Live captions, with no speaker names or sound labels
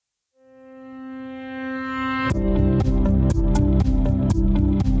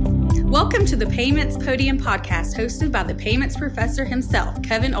Welcome to the Payments Podium podcast hosted by the Payments Professor himself,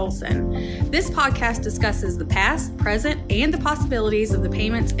 Kevin Olsen. This podcast discusses the past, present, and the possibilities of the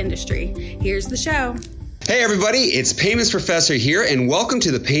payments industry. Here's the show. Hey everybody, it's Payments Professor here, and welcome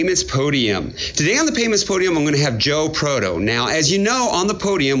to the Payments Podium. Today on the Payments Podium, I'm going to have Joe Proto. Now, as you know, on the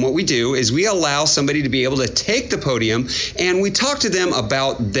podium, what we do is we allow somebody to be able to take the podium, and we talk to them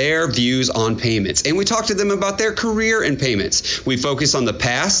about their views on payments, and we talk to them about their career in payments. We focus on the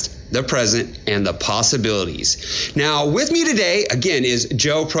past, the present, and the possibilities. Now, with me today, again, is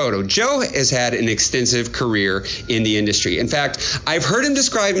Joe Proto. Joe has had an extensive career in the industry. In fact, I've heard him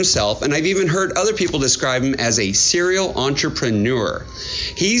describe himself, and I've even heard other people describe him as a serial entrepreneur.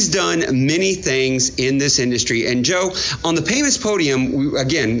 He's done many things in this industry. And Joe, on the Payments Podium,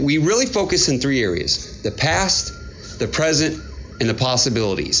 we really focus in three areas: the past, the present, and the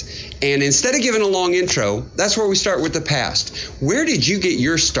possibilities. And instead of giving a long intro, that's where we start with the past. Where did you get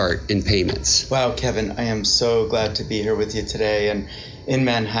your start in payments? Wow, Kevin, I am so glad to be here with you today and in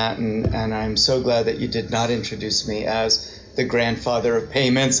Manhattan, and I'm so glad that you did not introduce me as the grandfather of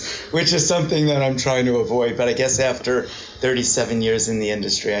payments, which is something that I'm trying to avoid. But I guess after 37 years in the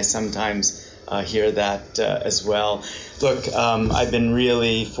industry, I sometimes hear that as well. Look, I've been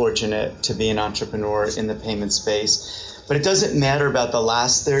really fortunate to be an entrepreneur in the payment space. But it doesn't matter about the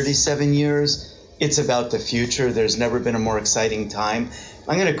last 37 years. It's about the future. There's never been a more exciting time.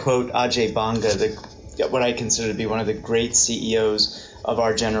 I'm going to quote Ajay Banga, what I consider to be one of the great CEOs of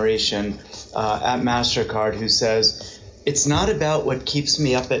our generation at MasterCard, who says, "It's not about what keeps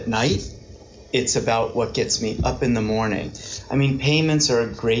me up at night. It's about what gets me up in the morning." I mean, payments are a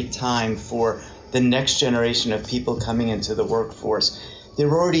great time for the next generation of people coming into the workforce.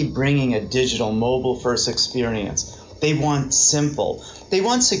 They're already bringing a digital mobile-first experience. They want simple. They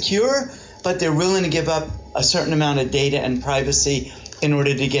want secure, but they're willing to give up a certain amount of data and privacy in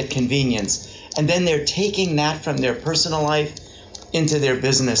order to get convenience. And then they're taking that from their personal life into their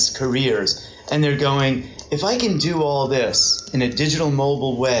business careers. And they're going, if I can do all this in a digital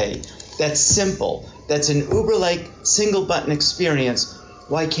mobile way, that's simple, that's an Uber-like single button experience,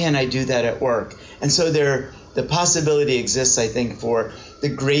 why can't I do that at work? And so the possibility exists, I think, for the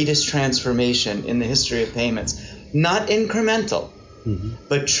greatest transformation in the history of payments. Not incremental,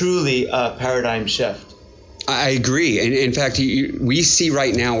 but truly a paradigm shift. I agree. And in fact, we see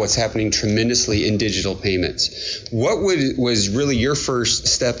right now what's happening tremendously in digital payments. What was really your first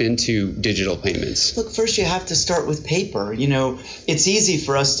step into digital payments? Look, first you have to start with paper. You know, it's easy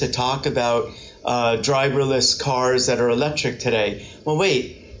for us to talk about driverless cars that are electric today. Well,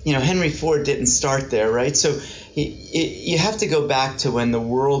 wait, Henry Ford didn't start there, right? So you have to go back to when the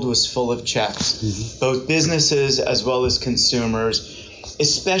world was full of checks, both businesses as well as consumers,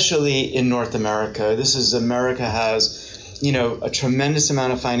 especially in North America. America has, a tremendous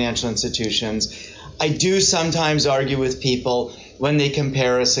amount of financial institutions. I do sometimes argue with people when they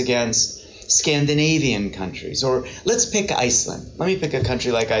compare us against Scandinavian countries, or let's pick Iceland. Let me pick a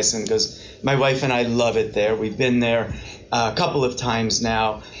country like Iceland because my wife and I love it there. We've been there a couple of times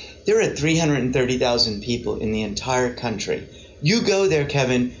now. There are 330,000 people in the entire country. You go there,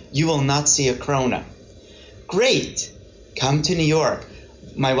 Kevin, you will not see a krona. Great. Come to New York.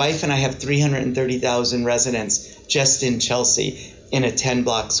 My wife and I have 330,000 residents just in Chelsea in a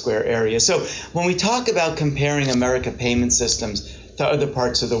 10-block square area. So when we talk about comparing America payment systems to other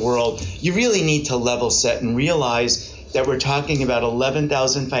parts of the world, you really need to level set and realize that we're talking about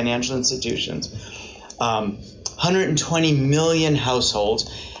 11,000 financial institutions, 120 million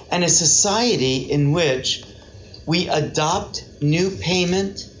households, and a society in which we adopt new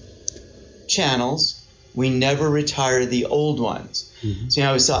payment channels. We never retire the old ones. So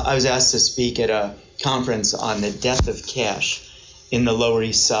I was asked to speak at a conference on the death of cash in the Lower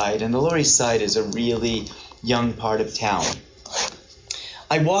East Side. And the Lower East Side is a really young part of town.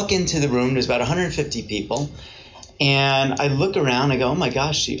 I walk into the room, there's about 150 people, and I look around, I go, oh my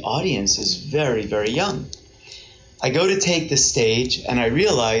gosh, the audience is very, very young. I go to take the stage, and I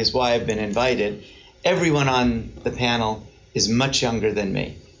realize why I've been invited. Everyone on the panel is much younger than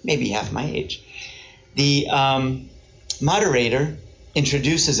me, maybe half my age. The moderator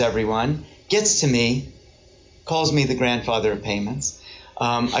introduces everyone, gets to me, calls me the grandfather of payments.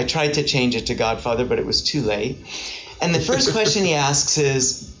 I tried to change it to Godfather, but it was too late. And the first question he asks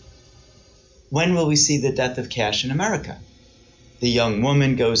is, when will we see the death of cash in America? The young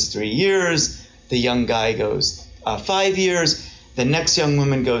woman goes 3 years. The young guy goes 5 years. The next young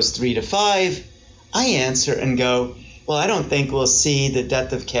woman goes 3 to 5. I answer and go, well, I don't think we'll see the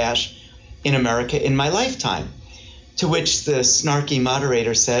death of cash in America in my lifetime. To which the snarky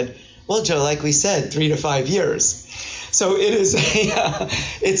moderator said, well, Joe, like we said, 3 to 5 years. So it is.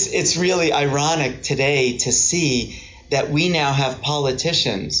 It's really ironic today to see that we now have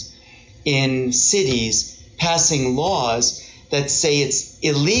politicians in cities passing laws that say it's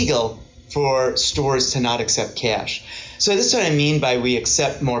illegal for stores to not accept cash. So this is what I mean by we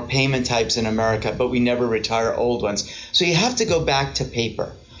accept more payment types in America, but we never retire old ones. So you have to go back to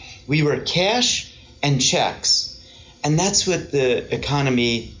paper. We were cash and checks. And that's what the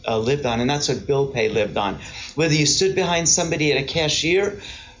economy lived on, and that's what bill pay lived on. Whether you stood behind somebody at a cashier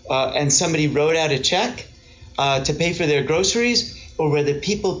and somebody wrote out a check to pay for their groceries, or whether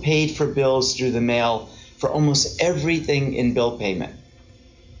people paid for bills through the mail for almost everything in bill payment.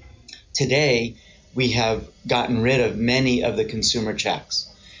 Today, we have gotten rid of many of the consumer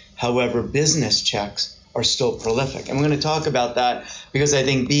checks. However, business checks are still prolific. And we're going to talk about that because I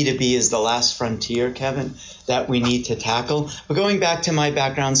think B2B is the last frontier, Kevin, that we need to tackle. But going back to my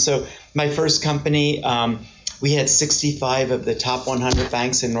background, so my first company, we had 65 of the top 100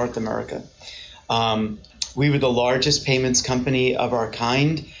 banks in North America. We were the largest payments company of our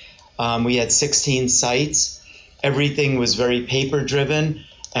kind. We had 16 sites. Everything was very paper-driven,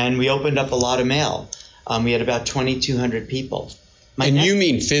 and we opened up a lot of mail. We had about 2,200 people. You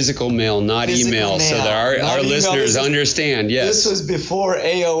mean physical mail, not email, so that our listeners understand, yes. This was before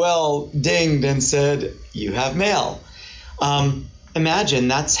AOL dinged and said, you have mail. Imagine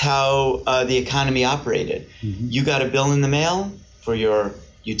that's how the economy operated. Mm-hmm. You got a bill in the mail for your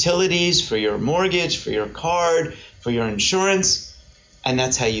utilities, for your mortgage, for your card, for your insurance, and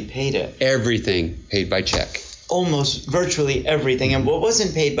that's how you paid it. Everything paid by check. Almost virtually everything. And what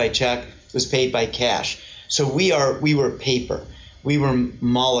wasn't paid by check was paid by cash. So we were paper. We were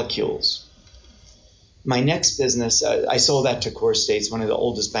molecules. My next business, I sold that to Core States, one of the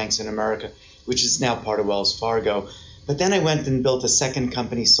oldest banks in America, which is now part of Wells Fargo. But then I went and built a second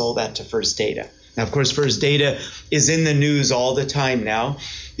company, sold that to First Data. Now, of course, First Data is in the news all the time now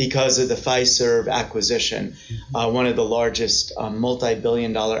because of the Fiserv acquisition, one of the largest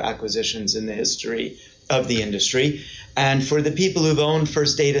multi-billion-dollar acquisitions in the history of the industry. And for the people who've owned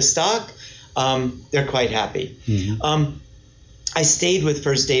First Data stock, they're quite happy. Mm-hmm. I stayed with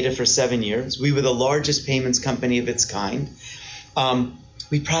First Data for 7 years. We were the largest payments company of its kind.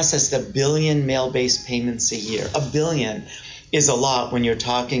 We processed 1 billion mail-based payments a year. 1 billion is a lot when you're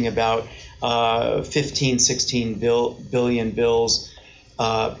talking about 15, 16 billion bills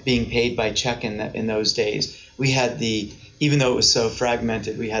being paid by check in those days. We had even though it was so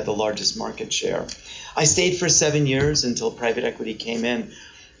fragmented, we had the largest market share. I stayed for 7 years until private equity came in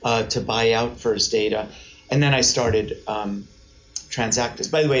to buy out First Data. And then I started Transactis.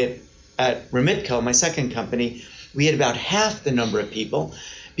 By the way, at Remitco, my second company, we had about half the number of people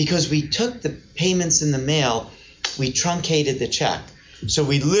because we took the payments in the mail, we truncated the check. So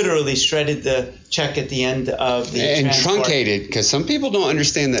we literally shredded the check at the end of the And transport. Truncated, because some people don't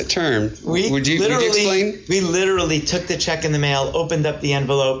understand that term. Would you explain? We literally took the check in the mail, opened up the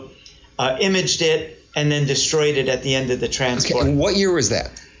envelope, imaged it, and then destroyed it at the end of the transport. Okay, and what year was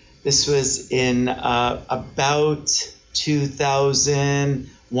that? This was in about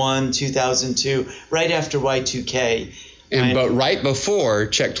 2001, 2002, right after Y2K. But right before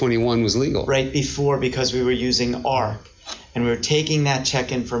Check 21 was legal. Right before, because we were using ARC, and we were taking that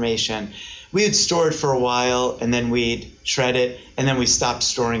check information. We would store it for a while, and then we'd shred it, and then we stopped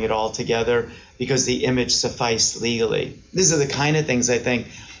storing it altogether because the image sufficed legally. These are the kind of things I think,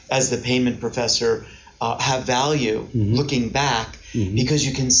 as the payment professor, have value looking back, because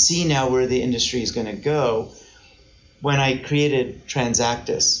you can see now where the industry is going to go. When I created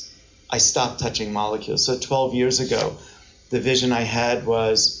Transactis, I stopped touching molecules. So 12 years ago, the vision I had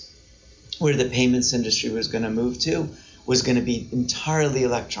was where the payments industry was going to move to was going to be entirely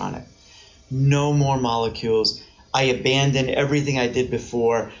electronic. No more molecules. I abandoned everything I did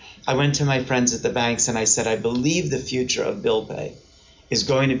before. I went to my friends at the banks and I said, I believe the future of bill pay is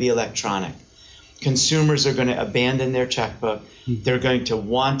going to be electronic. Consumers are going to abandon their checkbook. They're going to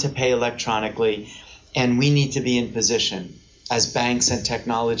want to pay electronically. And we need to be in position as banks and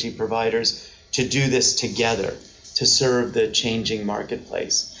technology providers to do this together to serve the changing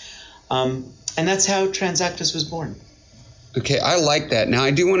marketplace. And that's how Transactis was born. Okay, I like that. Now,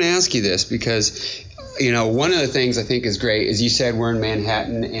 I do want to ask you this because, one of the things I think is great is you said we're in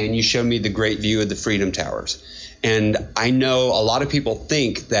Manhattan and you showed me the great view of the Freedom Towers. And I know a lot of people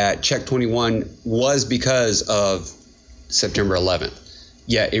think that Check 21 was because of September 11th.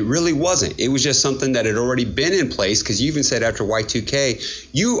 Yeah, it really wasn't. It was just something that had already been in place because you even said after Y2K,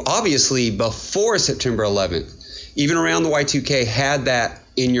 you obviously before September 11th, even around the Y2K, had that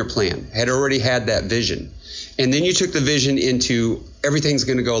in your plan, had already had that vision. And then you took the vision into everything's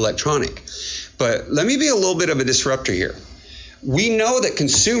going to go electronic. But let me be a little bit of a disruptor here. We know that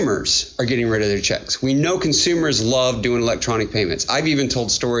consumers are getting rid of their checks. We know consumers love doing electronic payments. I've even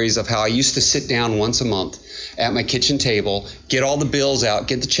told stories of how I used to sit down once a month at my kitchen table, get all the bills out,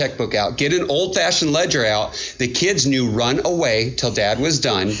 get the checkbook out, get an old-fashioned ledger out. The kids knew run away till Dad was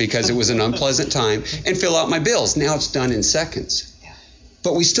done because it was an unpleasant time, and fill out my bills. Now it's done in seconds.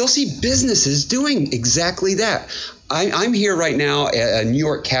 But we still see businesses doing exactly that. I'm here right now at a New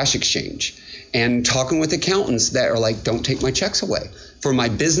York cash exchange and talking with accountants that are like, don't take my checks away. For my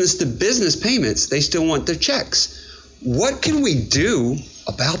business-to-business payments, they still want their checks. What can we do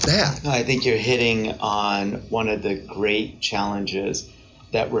about that? I think you're hitting on one of the great challenges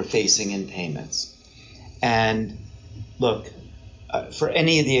that we're facing in payments. And look, for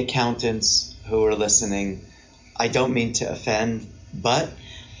any of the accountants who are listening, I don't mean to offend, but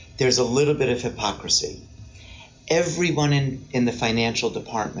there's a little bit of hypocrisy. Everyone in the financial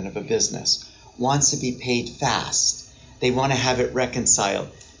department of a business wants to be paid fast. They want to have it reconciled.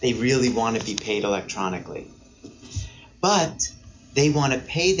 They really want to be paid electronically. But they want to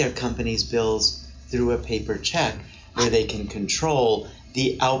pay their company's bills through a paper check where they can control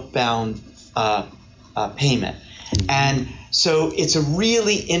the outbound payment. And so it's a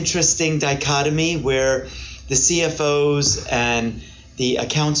really interesting dichotomy where the CFOs and the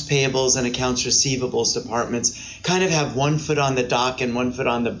accounts payables and accounts receivables departments kind of have one foot on the dock and one foot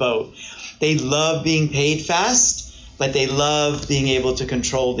on the boat. They love being paid fast, but they love being able to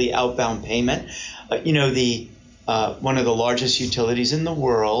control the outbound payment. One of the largest utilities in the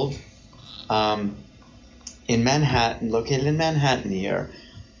world, in Manhattan, located in Manhattan here,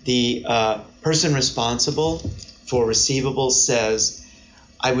 the person responsible for receivables says,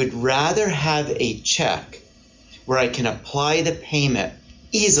 I would rather have a check where I can apply the payment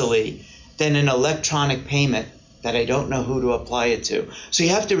easily than an electronic payment that I don't know who to apply it to. So you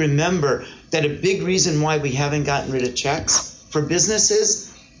have to remember that a big reason why we haven't gotten rid of checks for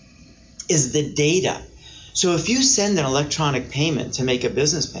businesses is the data. So if you send an electronic payment to make a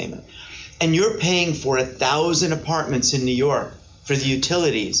business payment, and you're paying for 1,000 apartments in New York for the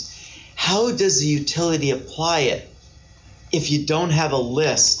utilities, how does the utility apply it if you don't have a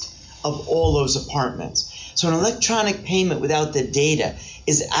list of all those apartments? So an electronic payment without the data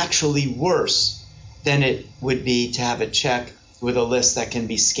is actually worse than it would be to have a check with a list that can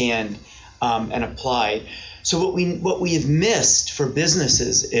be scanned and applied. So what we have missed for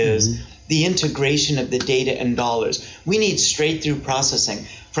businesses is the integration of the data and dollars. We need straight through processing.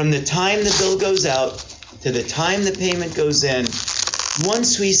 From the time the bill goes out to the time the payment goes in,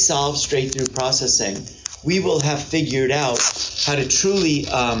 once we solve straight through processing, we will have figured out how to truly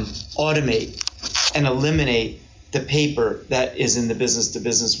automate and eliminate the paper that is in the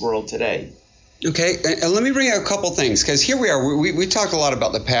business-to-business world today. Okay, and let me bring out a couple things, because here we are. We talk a lot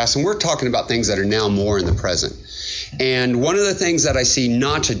about the past, and we're talking about things that are now more in the present. And one of the things that I see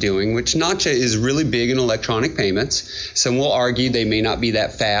Nacha doing, which Nacha is really big in electronic payments. Some will argue they may not be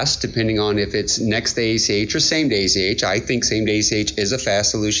that fast, depending on if it's next day ACH or same day ACH. I think same day ACH is a fast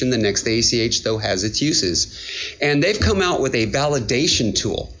solution. The next day ACH, though, has its uses. And they've come out with a validation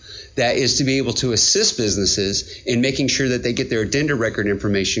tool that is to be able to assist businesses in making sure that they get their addenda record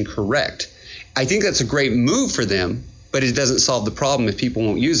information correct. I think that's a great move for them, but it doesn't solve the problem if people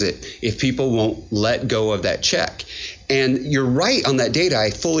won't use it, if people won't let go of that check. And you're right on that data.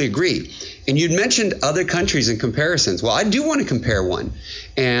 I fully agree. And you'd mentioned other countries and comparisons. Well, I do want to compare one.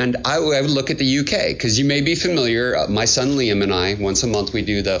 And I would look at the UK, because you may be familiar. My son Liam and I, once a month, we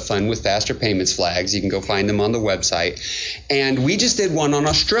do the Fun with Faster Payments flags. You can go find them on the website. And we just did one on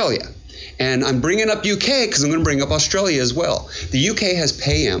Australia. And I'm bringing up UK because I'm going to bring up Australia as well. The UK has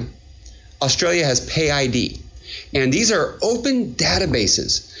PayM. Australia has PayID. And these are open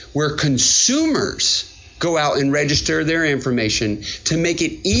databases where consumers go out and register their information to make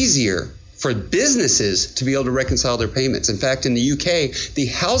it easier for businesses to be able to reconcile their payments. In fact, in the UK, the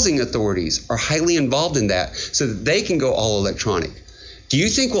housing authorities are highly involved in that so that they can go all electronic. Do you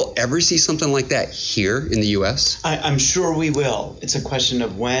think we'll ever see something like that here in the US? I'm sure we will. It's a question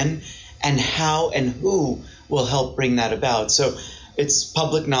of when and how and who will help bring that about. So it's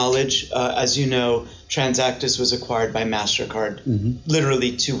public knowledge. As you know, Transactis was acquired by MasterCard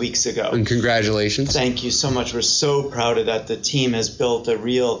literally 2 weeks ago. And congratulations. Thank you so much. We're so proud of that. The team has built a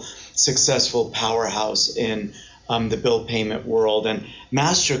real successful powerhouse in the bill payment world. And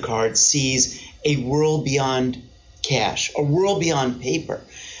MasterCard sees a world beyond cash, a world beyond paper.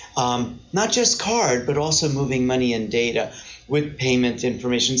 Not just card, but also moving money and data with payment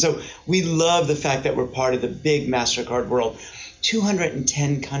information. So we love the fact that we're part of the big MasterCard world.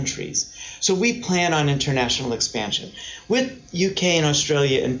 210 countries. So we plan on international expansion with UK and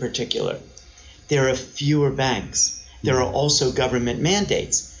Australia in particular. there are fewer banks. There are also government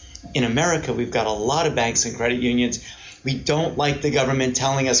mandates. In America, we've got a lot of banks and credit unions. We don't like the government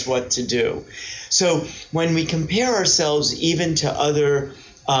telling us what to do. So when we compare ourselves even to other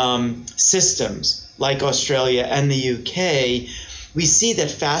systems like Australia and the UK, we see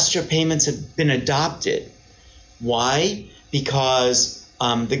that faster payments have been adopted. Why? Because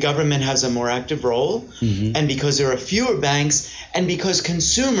the government has a more active role, and because there are fewer banks, and because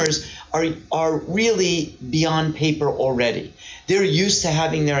consumers are really beyond paper already. They're used to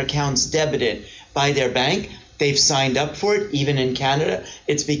having their accounts debited by their bank. They've signed up for it. Even in Canada,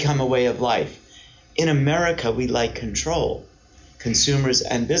 it's become a way of life. In America, we like control, consumers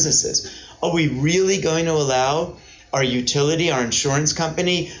and businesses. Are we really going to allow our utility, our insurance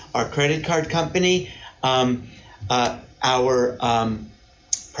company, our credit card company, our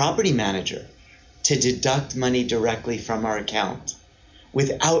property manager to deduct money directly from our account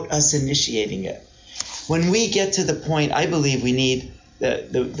without us initiating it? When we get to the point, I believe we need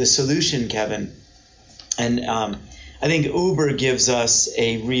the solution, Kevin, and I think Uber gives us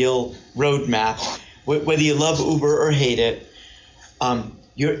a real roadmap. Whether you love Uber or hate it,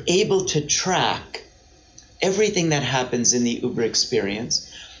 you're able to track everything that happens in the Uber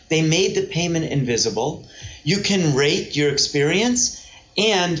experience. They made the payment invisible. You can rate your experience,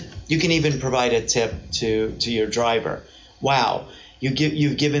 and you can even provide a tip to your driver. Wow,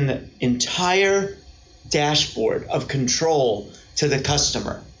 you've given the entire dashboard of control to the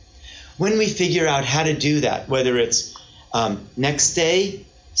customer. When we figure out how to do that, whether it's next day,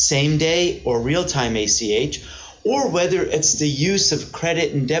 same day, or real-time ACH, or whether it's the use of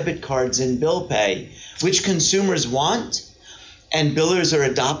credit and debit cards in bill pay, which consumers want and billers are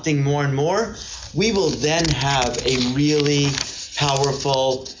adopting more and more, we will then have a really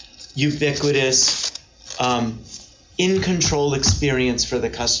powerful, ubiquitous, in-control experience for the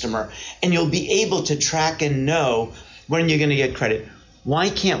customer. And you'll be able to track and know when you're going to get credit. Why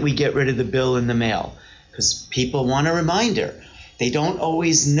can't we get rid of the bill in the mail? Because people want a reminder. They don't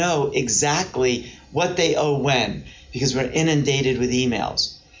always know exactly what they owe when, because we're inundated with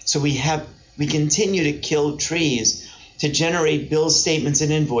emails. So we continue to kill trees to generate bill statements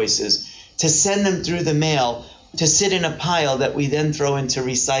and invoices, to send them through the mail, to sit in a pile that we then throw into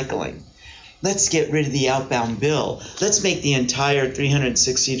recycling. Let's get rid of the outbound bill. Let's make the entire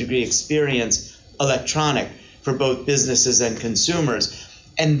 360-degree experience electronic for both businesses and consumers.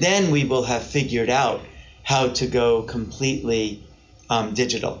 And then we will have figured out how to go completely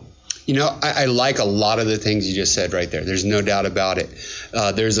digital. You know, I like a lot of the things you just said right there. There's no doubt about it.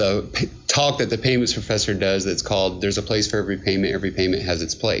 There's a talk that the Payments Professor does that's called "There's a Place for Every Payment has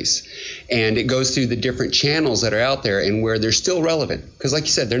its place." And it goes through the different channels that are out there and where they're still relevant. Because like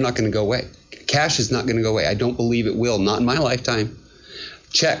you said, they're not going to go away. Cash is not going to go away. I don't believe it will, not in my lifetime.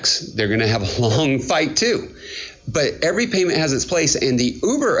 Checks, they're going to have a long fight too. But every payment has its place, and the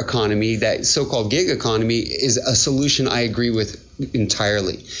Uber economy, that so-called gig economy, is a solution I agree with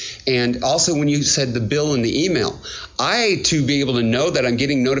entirely. And also when you said the bill and the email, to be able to know that I'm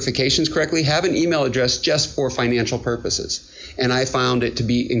getting notifications correctly, have an email address just for financial purposes. And I found it to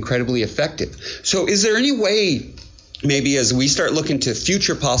be incredibly effective. So is there any way, maybe as we start looking to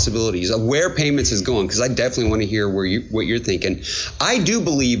future possibilities of where payments is going, because I definitely want to hear what you're thinking. I do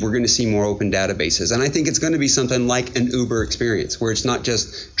believe we're going to see more open databases, and I think it's going to be something like an Uber experience where it's not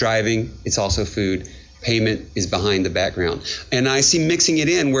just driving, it's also food. Payment is behind the background. And I see mixing it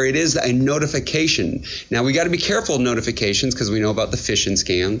in where it is a notification. Now, we got to be careful of notifications because we know about the phishing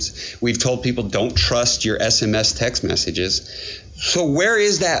scams. We've told people don't trust your SMS text messages. So where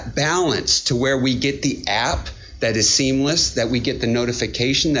is that balance to where we get the app that is seamless, that we get the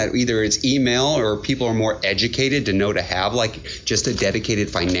notification that either it's email or people are more educated to know to have like just a dedicated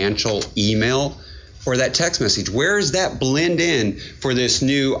financial email, or that text message? Where is that blend in for this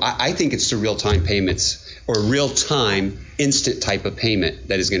new, I think it's the real-time payments or real-time instant type of payment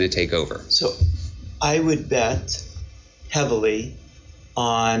that is going to take over? So I would bet heavily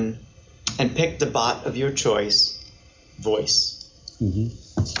on, and pick the bot of your choice, voice.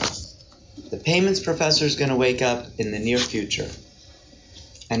 The Payments Professor is going to wake up in the near future.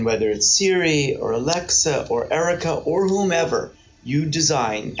 And whether it's Siri or Alexa or Erica or whomever you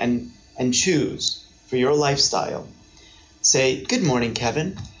design and choose for your lifestyle, say, "Good morning,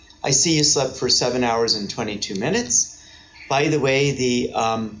 Kevin. I see you slept for 7 hours and 22 minutes. By the way, the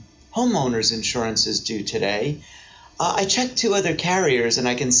homeowner's insurance is due today. I checked 2 other carriers and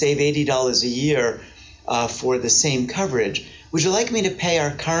I can save $80 a year for the same coverage. Would you like me to pay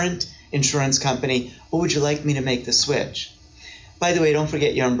our current insurance company, or would you like me to make the switch? By the way, don't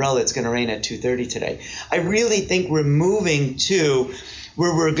forget your umbrella. It's going to rain at 2:30 today." I really think we're moving to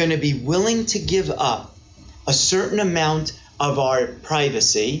where we're going to be willing to give up a certain amount of our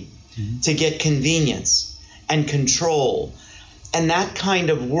privacy to get convenience and control. And that kind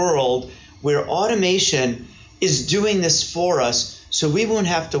of world where automation is doing this for us, so we won't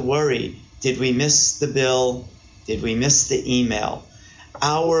have to worry, did we miss the bill? Did we miss the email?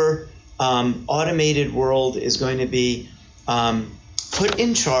 Our automated world is going to be put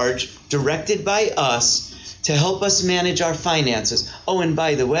in charge, directed by us, to help us manage our finances. Oh, and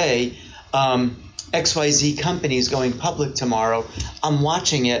by the way, XYZ company is going public tomorrow. I'm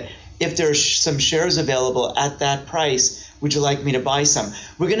watching it. If there's some shares available at that price, would you like me to buy some?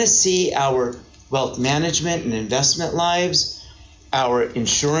 We're going to see our wealth management and investment lives, our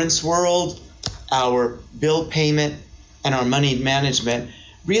insurance world, our bill payment, and our money management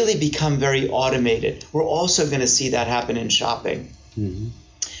really become very automated. We're also going to see that happen in shopping. Mm-hmm.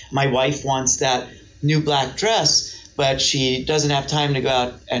 My wife wants that new black dress, but she doesn't have time to go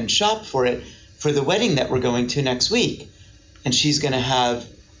out and shop for it for the wedding that we're going to next week. And she's going to have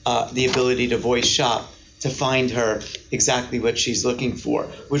the ability to voice shop to find her exactly what she's looking for,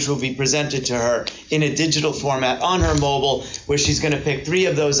 which will be presented to her in a digital format on her mobile, where she's going to pick 3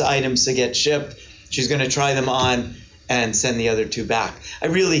 of those items to get shipped. She's going to try them on and send the other 2 back. I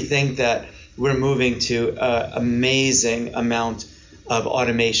really think that we're moving to an amazing amount of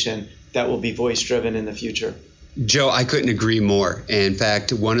automation that will be voice-driven in the future. Joe, I couldn't agree more. In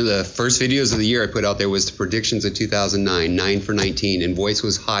fact, one of the first videos of the year I put out there was the predictions of 2009, 9 for 19, and voice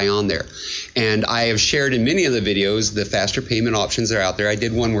was high on there. And I have shared in many of the videos the faster payment options that are out there. I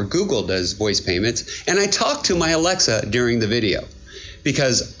did one where Google does voice payments, and I talked to my Alexa during the video.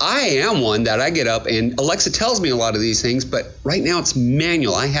 Because I am one that I get up and Alexa tells me a lot of these things, but right now it's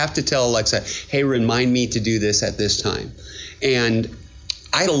manual. I have to tell Alexa, hey, remind me to do this at this time. And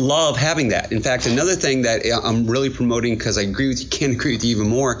I love having that. In fact, another thing that I'm really promoting, because I agree with you, can't agree with you even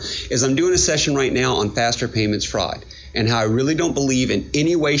more, is I'm doing a session right now on faster payments fraud and how I really don't believe in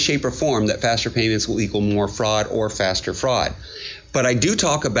any way, shape, or form that faster payments will equal more fraud or faster fraud. But I do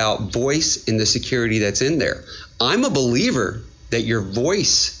talk about voice and the security that's in there. I'm a believer that your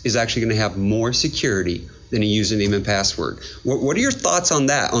voice is actually going to have more security than a username and password. What are your thoughts on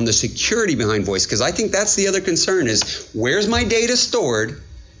that, on the security behind voice? Because I think that's the other concern is, where's my data stored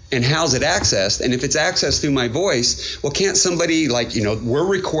and how's it accessed? And if it's accessed through my voice, well, can't somebody, like, we're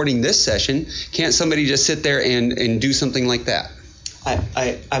recording this session, can't somebody just sit there and do something like that?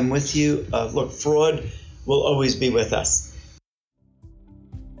 I'm with you. Look, fraud will always be with us.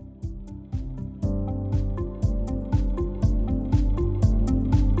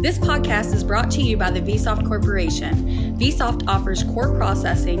 This podcast is brought to you by the Vsoft Corporation. Vsoft offers core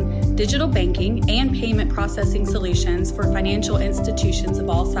processing, digital banking, and payment processing solutions for financial institutions of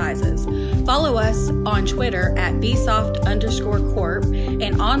all sizes. Follow us on Twitter at Vsoft_Corp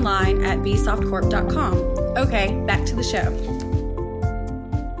and online at vsoftcorp.com. Okay, back to the show.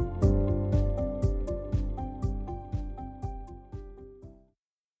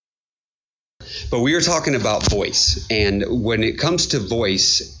 But we were talking about voice, and when it comes to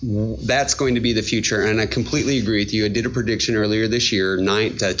voice, that's going to be the future. And I completely agree with you. I did a prediction earlier this year,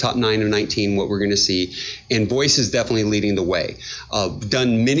 top 9 of 19, what we're going to see, and voice is definitely leading the way.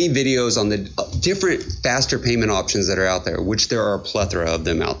 Done many videos on the different faster payment options that are out there, which there are a plethora of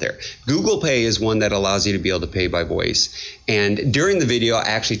them out there. Google Pay is one that allows you to be able to pay by voice. And during the video, I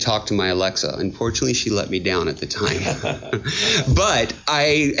actually talked to my Alexa. Unfortunately, she let me down at the time. But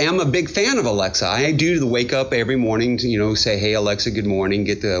I am a big fan of Alexa. I do the wake up every morning to, say, hey, Alexa, good morning,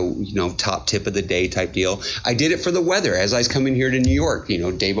 get the, top tip of the day type deal. I did it for the weather as I was coming here to New York,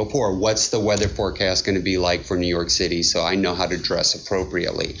 day before. What's the weather forecast going to be like for New York City? So I know how to dress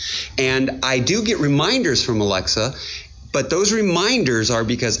appropriately. And I do get reminders from Alexa. But those reminders are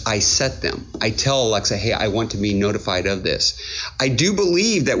because I set them. I tell Alexa, hey, I want to be notified of this. I do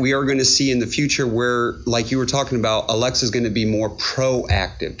believe that we are going to see in the future where, like you were talking about, Alexa is going to be more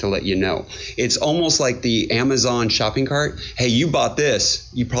proactive to let you know. It's almost like the Amazon shopping cart. Hey, you bought this.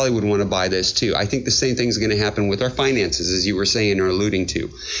 You probably would want to buy this too. I think the same thing is going to happen with our finances, as you were saying or alluding to.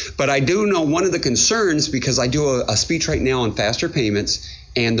 But I do know one of the concerns, because I do a speech right now on faster payments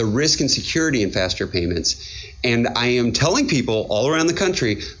and the risk and security in faster payments. And I am telling people all around the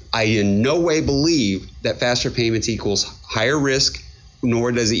country, I in no way believe that faster payments equals higher risk,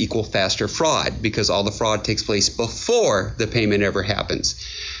 nor does it equal faster fraud, because all the fraud takes place before the payment ever happens.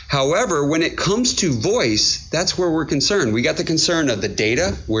 However, when it comes to voice, that's where we're concerned. We got the concern of the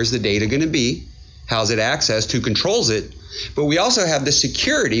data. Where's the data going to be? How's it accessed? Who controls it? But we also have the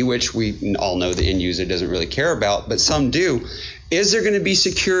security, which we all know the end user doesn't really care about, but some do. Is there going to be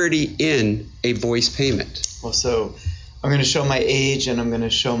security in a voice payment? Well, so I'm going to show my age and I'm going to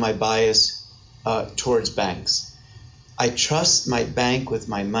show my bias towards banks. I trust my bank with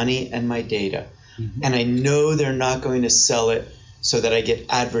my money and my data. Mm-hmm. And I know they're not going to sell it so that I get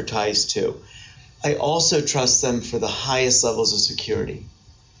advertised to. I also trust them for the highest levels of security.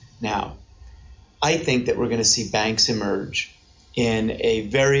 Now, I think that we're going to see banks emerge in a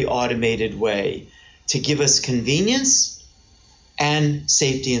very automated way to give us convenience and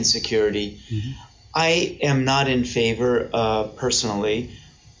safety and security. Mm-hmm. I am not in favor, personally.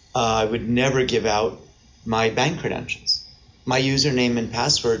 I would never give out my bank credentials. My username and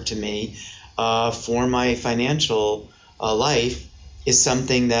password to me for my financial life is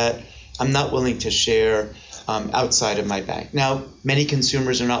something that I'm not willing to share outside of my bank. Now, many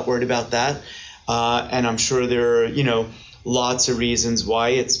consumers are not worried about that, and I'm sure there are, lots of reasons why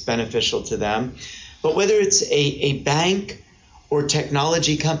it's beneficial to them. But whether it's a bank or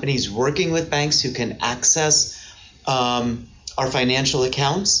technology companies working with banks who can access our financial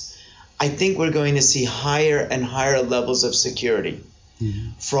accounts, I think we're going to see higher and higher levels of security.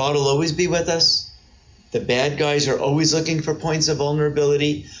 Mm-hmm. Fraud will always be with us. The bad guys are always looking for points of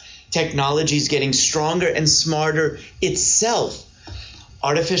vulnerability. Technology is getting stronger and smarter itself.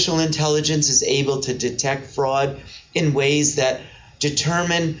 Artificial intelligence is able to detect fraud in ways that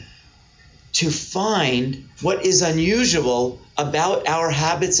determine to find what is unusual about our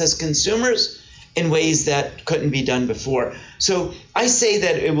habits as consumers in ways that couldn't be done before. So I say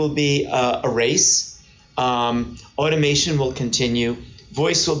that it will be a race. Automation will continue.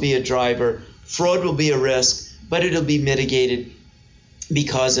 Voice will be a driver. Fraud will be a risk, but it'll be mitigated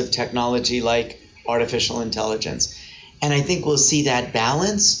because of technology like artificial intelligence. And I think we'll see that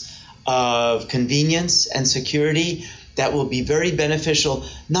balance of convenience and security that will be very beneficial,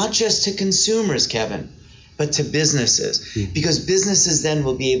 not just to consumers, Kevin, but to businesses. Mm-hmm. Because businesses then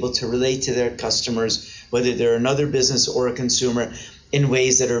will be able to relate to their customers, whether they're another business or a consumer, in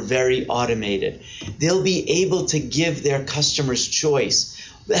ways that are very automated. They'll be able to give their customers choice.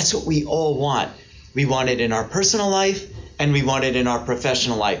 That's what we all want. We want it in our personal life, and we want it in our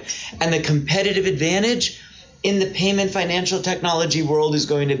professional life. And the competitive advantage in the payment financial technology world is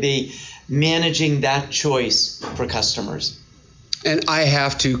going to be managing that choice for customers. And I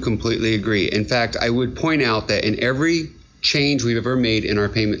have to completely agree. In fact, I would point out that in every change we've ever made in our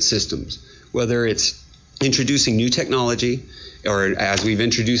payment systems, whether it's introducing new technology or as we've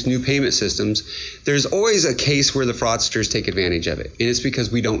introduced new payment systems, there's always a case where the fraudsters take advantage of it. And it's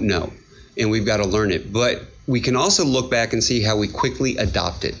because we don't know and we've got to learn it. But we can also look back and see how we quickly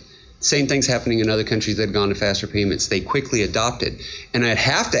adopted. Same thing's happening in other countries that have gone to faster payments. They quickly adopted. And I'd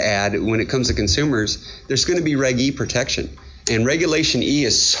have to add, when it comes to consumers, there's going to be Reg E protection. And Regulation E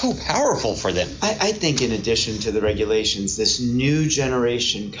is so powerful for them. I think in addition to the regulations, this new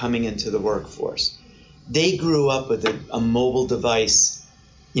generation coming into the workforce, they grew up with a mobile device,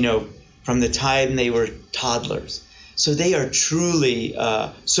 from the time they were toddlers. So they are truly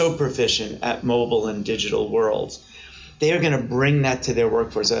so proficient at mobile and digital worlds. They are going to bring that to their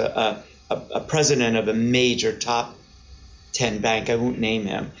workforce. A president of a major top 10 bank, I won't name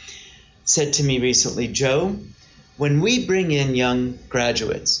him, said to me recently, Joe, when we bring in young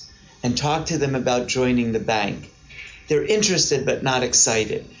graduates and talk to them about joining the bank, they're interested but not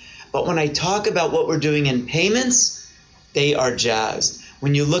excited. But when I talk about what we're doing in payments, they are jazzed.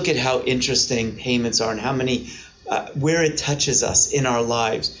 When you look at how interesting payments are and how many, where it touches us in our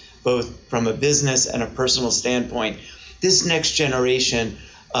lives, both from a business and a personal standpoint, this next generation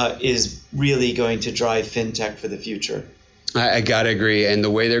is really going to drive fintech for the future. I got to agree. And the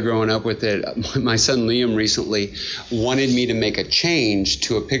way they're growing up with it, my son Liam recently wanted me to make a change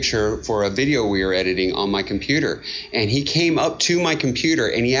to a picture for a video we were editing on my computer. And he came up to my computer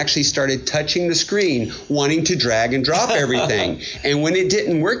and he actually started touching the screen, wanting to drag and drop everything. And when it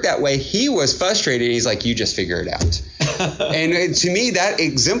didn't work that way, he was frustrated. He's like, you just figure it out. And to me, that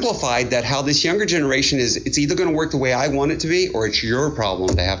exemplified that how this younger generation is, it's either going to work the way I want it to be or it's your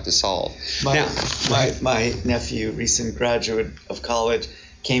problem to have to solve. My nephew, recent graduate of college,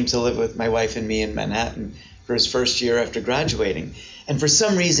 came to live with my wife and me in Manhattan for his first year after graduating. And for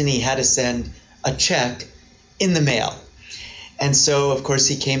some reason, he had to send a check in the mail. And so, of course,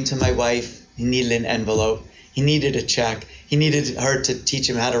 he came to my wife. He needed an envelope. He needed a check. He needed her to teach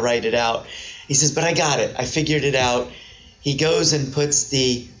him how to write it out. He says, but I got it. I figured it out. He goes and puts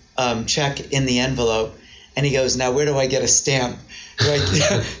the check in the envelope. And he goes, now where do I get a stamp?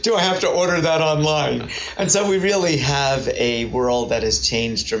 Do I have to order that online? And so we really have a world that has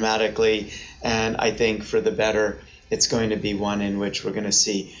changed dramatically. And I think for the better, it's going to be one in which we're going to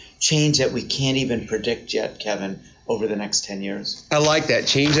see change that we can't even predict yet, Kevin, over the next 10 years. I like that.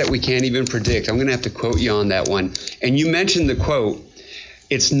 Change that we can't even predict. I'm going to have to quote you on that one. And you mentioned the quote,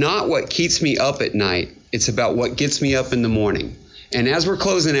 "It's not what keeps me up at night. It's about what gets me up in the morning." And as we're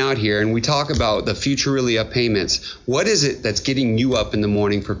closing out here and we talk about the future really of payments, what is it that's getting you up in the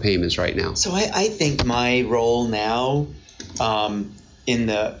morning for payments right now? So I think my role now in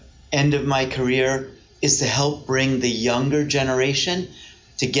the end of my career is to help bring the younger generation,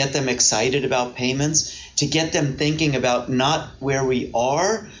 to get them excited about payments, to get them thinking about not where we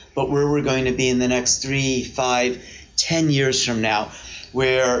are, but where we're going to be in the next 3, 5, 10 years from now,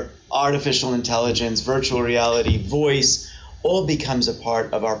 where artificial intelligence, virtual reality, voice, all becomes a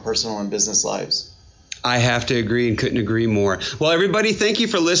part of our personal and business lives. I have to agree and couldn't agree more. Well, everybody, thank you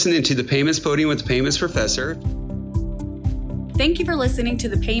for listening to the Payments Podium with the Payments Professor. Thank you for listening to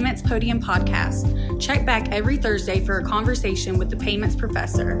the Payments Podium podcast. Check back every Thursday for a conversation with the Payments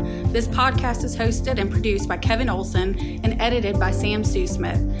Professor. This podcast is hosted and produced by Kevin Olsen and edited by Sam Sue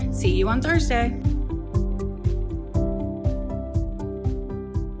Smith. See you on Thursday.